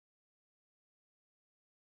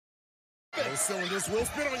Those cylinders will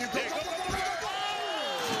spin on you. Go, go, go, go, go, go.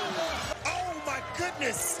 Oh, my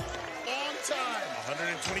goodness. On time.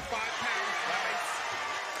 125 pounds. Nice.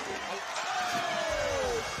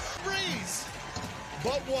 Oh. Breeze.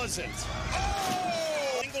 But wasn't.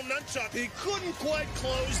 Oh. Single nunchuck. He couldn't quite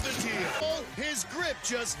close the deal. His grip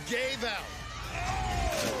just gave out.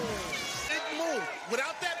 Oh. Big move.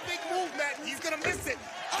 Without that big move, Matt, he's going to miss it.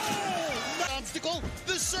 Oh. Obstacle,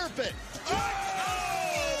 the serpent. Oh.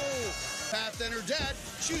 Path and her dad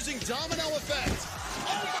choosing domino effect.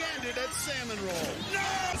 Oh, landed at salmon roll. No!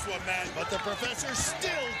 This one, man. But the professor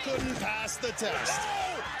still couldn't pass the test.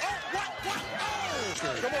 No! Oh, what? Oh!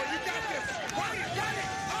 Come on, you got this. Got it.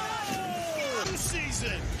 Oh! New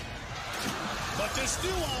season. But this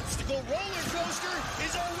new obstacle roller coaster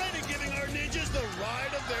is already giving our ninjas the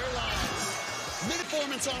ride of their lives.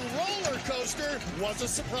 Mid-performance on roller coaster was a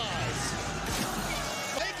surprise.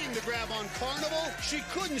 Making the grab on Carnival, she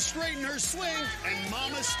couldn't straighten her swing, and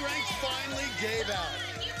Mama's strength finally gave out.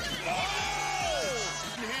 Oh!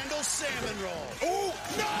 Handle salmon roll. Oh,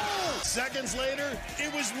 no! Seconds later,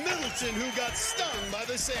 it was Middleton who got stung by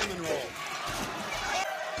the salmon roll. Oh,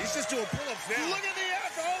 he's just doing pull-ups now. Look at the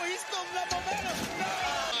F. Oh, he's building up momentum. No!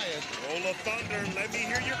 Roll of thunder. Let me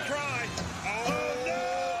hear your cry. Oh,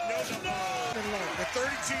 no! The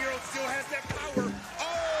 32-year-old still has that power.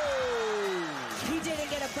 Oh! He didn't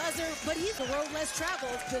get a buzzer, but he's the road less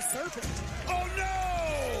traveled, the serpent. Oh,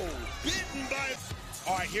 no! Bitten by...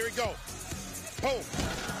 All right, here we go. Oh!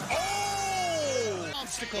 Oh!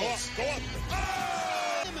 Obstacles. Go up.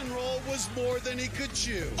 Oh! Salmon roll was more than he could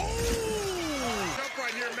chew. Oh! Jump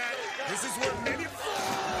right here, Matt. This is where maybe...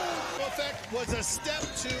 effect was a step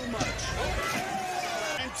too much.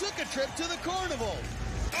 Oh! And took a trip to the carnival.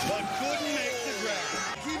 But couldn't make the grab.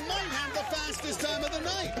 He might have the fastest time of the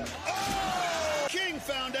night. Oh! King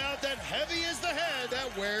found out that heavy is the head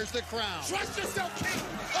that wears the crown. Trust yourself, King.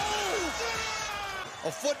 Oh! A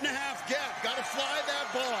 1.5 foot gap. Got to fly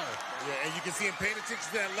that bar. Yeah, and you can see him paying attention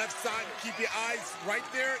to that left side. Keep your eyes right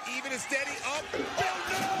there, even and steady. Up. Oh,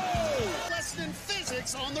 no! Lesson in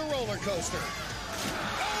physics on the roller coaster.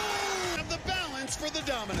 Oh! Have the balance for the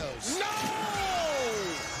dominoes. No!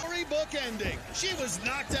 Book ending. She was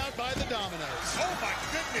knocked out by the dominoes. Oh my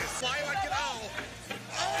goodness. Fly like an owl.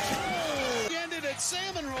 Oh! He ended at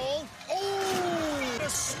salmon roll. Oh! A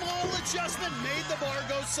small adjustment made the bar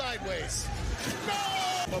go sideways. No!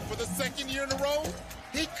 But for the second year in a row,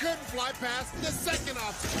 he couldn't fly past the second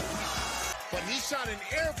obstacle. But he shot an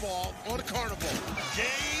air ball on a carnival.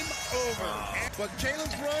 Game over. But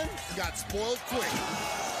Caleb's run got spoiled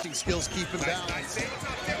quick. Skills keep him down. Nice.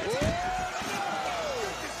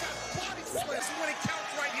 When it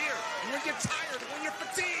counts right here, when you're tired, when you're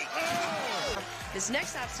fatigued. Oh! This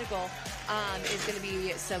next obstacle is going to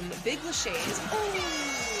be some big laches.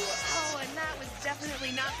 Oh, and that was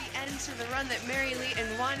definitely not the end to the run that Mary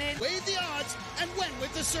Leighton wanted. Weighed the odds and went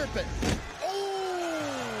with the serpent. Oh!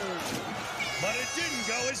 But it didn't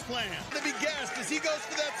go as planned. To be gassed as he goes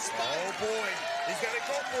for that spot. Oh boy, he's got to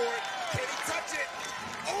go for it. Can he touch it?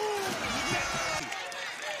 Oh!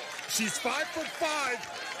 She's 5'5".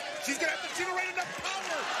 She's going to have to generate enough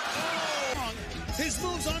power. Oh. His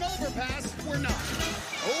moves on overpass were not.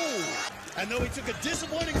 Oh. And though he took a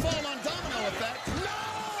disappointing fall on domino effect. No!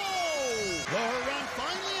 Though her run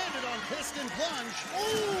finally ended on piston plunge.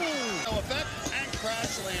 Oh. No effect and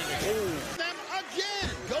crash landing. Oh. Them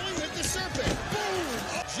again going with the serpent. Boom.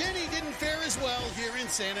 Jenny didn't fare as well here in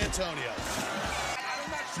San Antonio.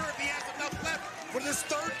 I'm not sure if he has enough left for this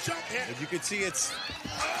third jump hit. As you can see, it's...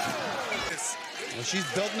 Oh. Well, she's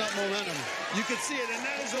building up momentum. You can see it, and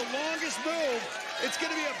that is the longest move. It's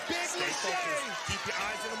going to be a big lache. Keep your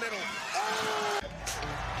eyes in the middle. Oh!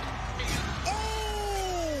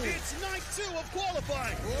 Oh! It's night 2 of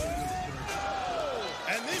qualifying. Whoa!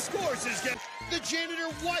 And this course is getting... The janitor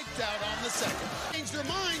wiped out on the second. Changed her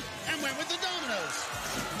mind and went with the dominoes.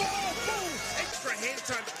 Boom! Boom! Extra hand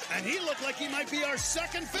time. And he looked like he might be our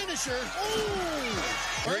second finisher. Ooh!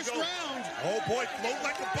 First round. Oh, boy. Float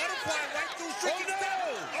like a butterfly right through freaking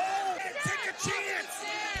down. Oh, take a chance.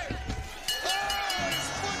 Oh, his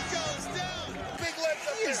foot goes down. Big legs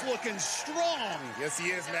up. He is looking strong. Yes, he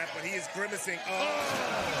is, Matt, but he is grimacing.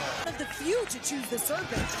 Oh. Of the few to choose the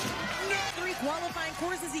serpent. No. 3 qualifying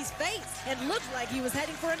courses he's faced and looked like he was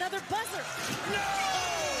heading for another buzzer.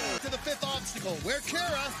 No! To the 5th obstacle, where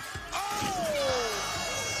Kara... Oh!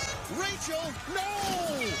 Rachel, no!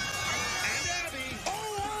 And Abby, oh!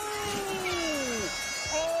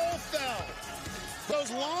 All fell.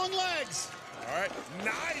 Those long legs. All right,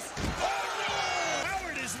 nice. Oh, no!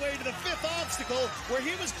 Powered his way to the 5th obstacle, where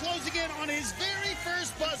he was closing in on his very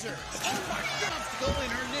first buzzer. Oh, my God! Obstacle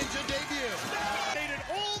in her ninja debut.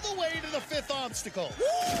 to the fifth obstacle. Woo!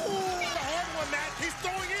 The hard one, Matt. He's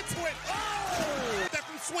throwing into it. Oh! That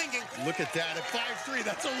from swinging. Look at that at 5'3".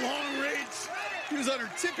 That's a long range. He was on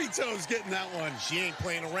her tippy toes getting that one. She ain't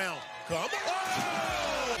playing around. Come on.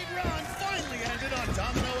 Oh! Round finally ended on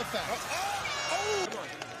domino effect.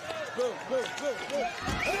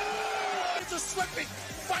 It's a slipping.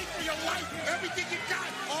 Fight for your life. Everything you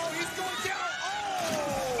got. Oh, he's going down.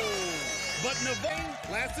 Oh! But Navane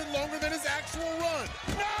lasted longer than his actual run.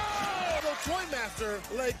 No! The Toy Master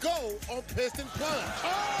let go on piston plunge.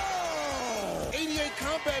 Oh! 88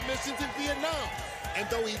 combat missions in Vietnam. And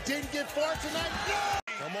though he didn't get far tonight, no!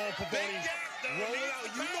 Come on, Pavoni. Roll it out.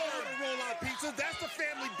 You know how to roll out pizza. That's the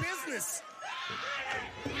family business.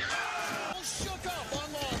 Shook up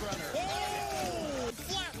on Log Runner. Oh!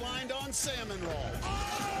 Flatlined on Salmon Roll.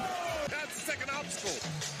 Oh! That's the second obstacle.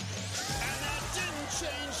 And that didn't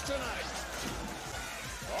change tonight.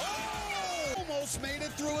 Oh! Almost made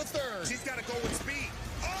it through a third. She's got to go with speed.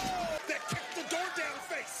 Oh! That kicked the door down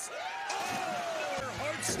face. Oh! Her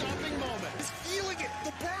heart-stopping moment. He's feeling it.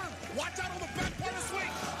 The burn. Watch out on the back part of the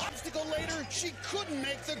swing. Obstacle later, she couldn't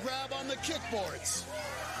make the grab on the kickboards.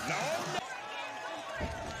 No.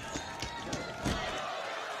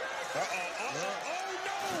 Oh,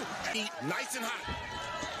 no! Nice and hot.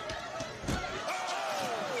 Oh!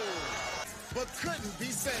 But couldn't be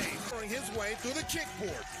saved. Throwing his way through the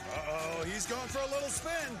kickboard. Uh-oh, he's going for a little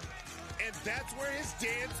spin. And that's where his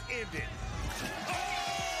dance ended. Oh!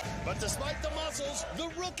 But despite the muscles, the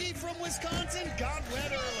rookie from Wisconsin got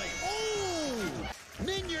wet early. Oh!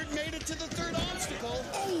 Minyard made it to the third obstacle.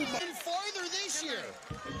 Oh! And farther this year.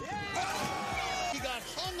 Oh! He got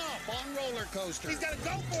hung up on roller coaster. He's got to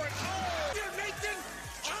go for it. Oh! Here, Nathan!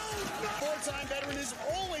 Oh, no! Four-time veteran is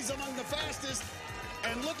always among the fastest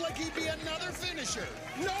and looked like he'd be another finisher.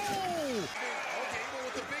 No! Okay, even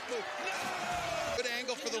with the big move. No! Good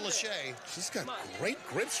angle for the Lachey. She's got great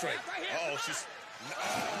grip strength. Oh, she's...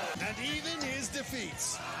 And even his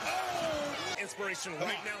defeats. Oh! Inspiration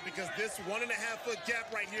right now because this 1.5 foot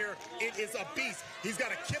gap right here, it is a beast. He's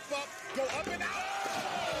got to kip up, go up and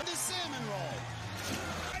out. The Salmon Roll.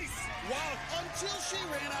 Nice. Wow. Until she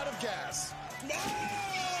ran out of gas.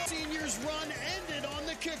 Oh! Senior's run ended on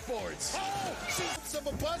the kickboards. Oh! She's of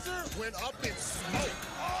a buzzer went up in smoke.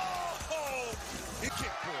 Oh! The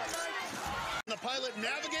kickboards. The pilot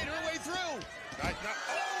navigate her way through.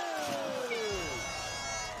 Oh!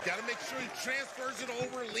 Got to make sure he transfers it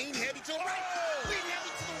over. Lean heavy to the right. Oh! Lean heavy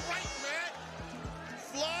to the right, Matt.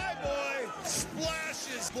 Fly boy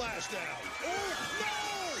splashes splashdown. Oh,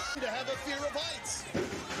 no! To have a fear of heights.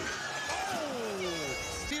 Oh!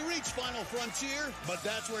 He reached Final Frontier, but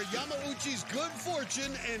that's where Yamauchi's good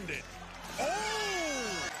fortune ended. Oh!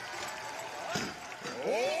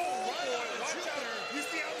 Oh, watch out. You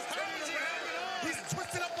see how he's turning around? He's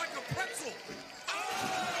twisted up like a pretzel.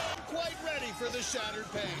 Oh! Quite ready for the shattered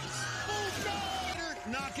panes. Oh, no!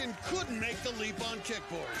 Knockin' couldn't make the leap on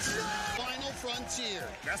kickboards. No! Final Frontier.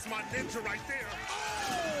 That's my ninja right there.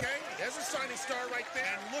 Oh! Okay, there's a shining star right there.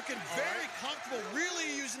 And looking very comfortable, really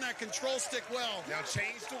using that control stick well. Now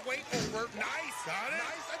change the weight over. Nice. Got it.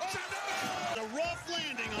 Nice. A rough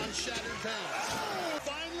landing on shattered panes. Oh!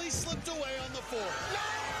 Finally slipped away on the fourth. No!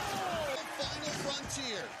 Final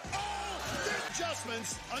Frontier. Oh!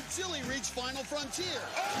 Adjustments until he reached Final Frontier.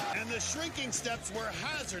 Oh! And the shrinking steps were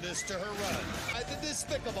hazardous to her run. At the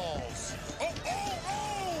Despicables. Oh!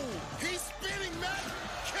 He's spinning, Matt.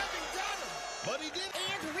 Kevin got him. But he did.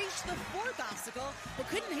 And reached the fourth obstacle, but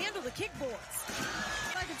couldn't handle the kickboards.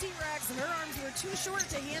 Like a T-Rex, and her arms were too short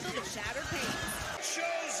to handle the shattered panes.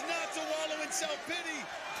 Chose not to wallow in self-pity,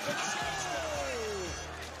 but chose to.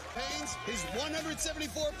 Pains, his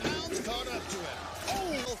 174 pounds caught up to him.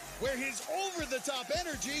 Oh, where his over-the-top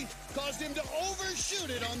energy caused him to overshoot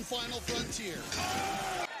it on Final Frontier.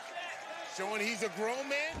 Oh! Showing he's a grown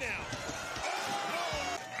man now.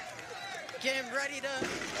 Oh! Getting ready to...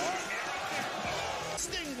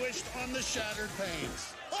 Extinguished on the shattered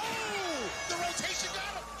panes. Oh! The rotation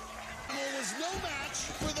got him. There was no match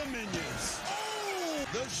for the Minions. Oh!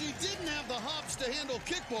 Though she didn't have the hops to handle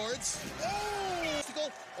kickboards. Oh!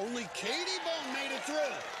 Only Katie Bone made it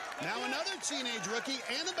through. Now another teenage rookie,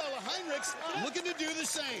 Annabella Heinrichs, looking to do the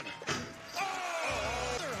same. Oh!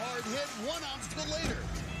 Another hard hit, one obstacle later.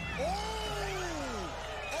 Oh!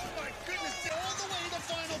 Oh my goodness! All the way to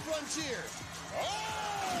Final Frontier.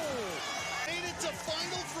 Oh! Made it to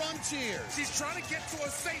Final Frontier. She's trying to get to a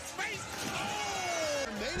safe space. Oh!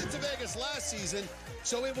 Made it to Vegas last season,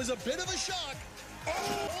 so it was a bit of a shock. Oh!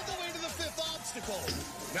 All the way to the fifth obstacle.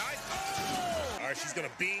 Nice. Oh! All right, she's going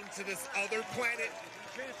to beam to this other planet.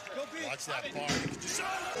 Watch that bar.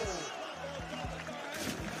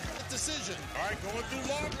 decision. All right, going through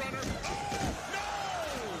log runner. Oh, no!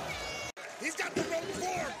 He's got the rope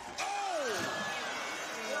form. Oh!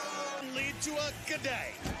 Lead to a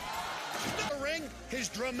G'day. The ring, his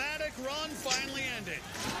dramatic run finally ended.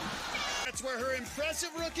 That's where her impressive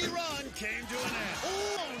rookie run came to an end.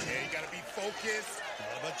 Ooh. Yeah, you gotta be focused.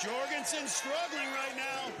 But Jorgensen's struggling right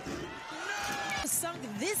now. Sunk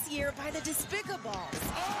this year by the Despicables.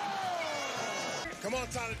 Oh! Come on,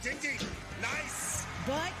 Tyler Dinky. Nice.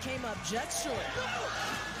 But came up just short.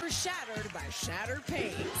 Were shattered by shattered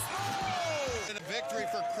panes. Oh! And a victory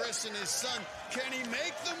for Chris and his son. Can he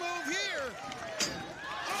make the move here?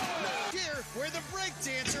 Oh! Here, where the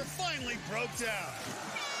breakdancer finally broke down.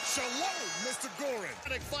 Shalom, Mr. Gorin.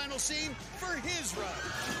 Final scene for his run.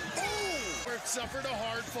 Oh! Where it suffered a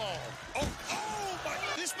hard fall. Oh my!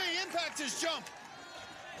 This may impact his jump.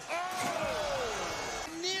 Oh!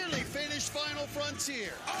 Nearly finished Final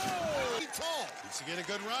Frontier. Oh! He tall. Needs to get a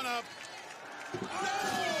good run up. No!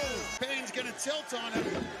 Payne's gonna tilt on him.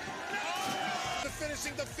 No!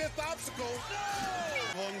 Finishing the fifth obstacle.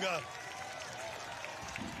 No! Lunga.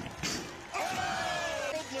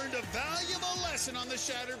 Learned a valuable lesson on the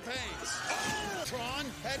shattered panes. Oh! Tron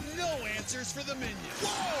had no answers for the minions.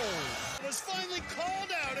 Whoa! Was finally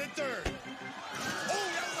called out at third. Oh,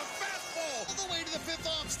 that was a fastball! All the way to the fifth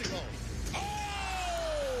obstacle.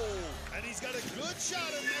 Oh! And he's got a good shot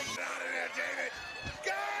at it. Get out of there, David!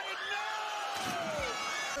 Got it!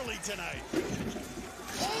 No! Early tonight.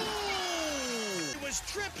 Oh! He was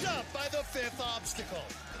tripped up by the fifth obstacle.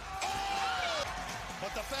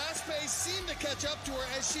 But the fast pace seemed to catch up to her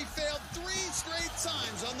as she failed 3 straight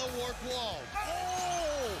times on the warp wall.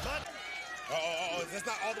 Oh! But that's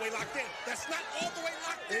not all the way locked in. That's not all the way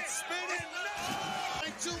locked in. It's spinning. No!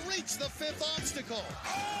 Trying to reach the fifth obstacle.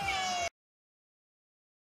 Oh!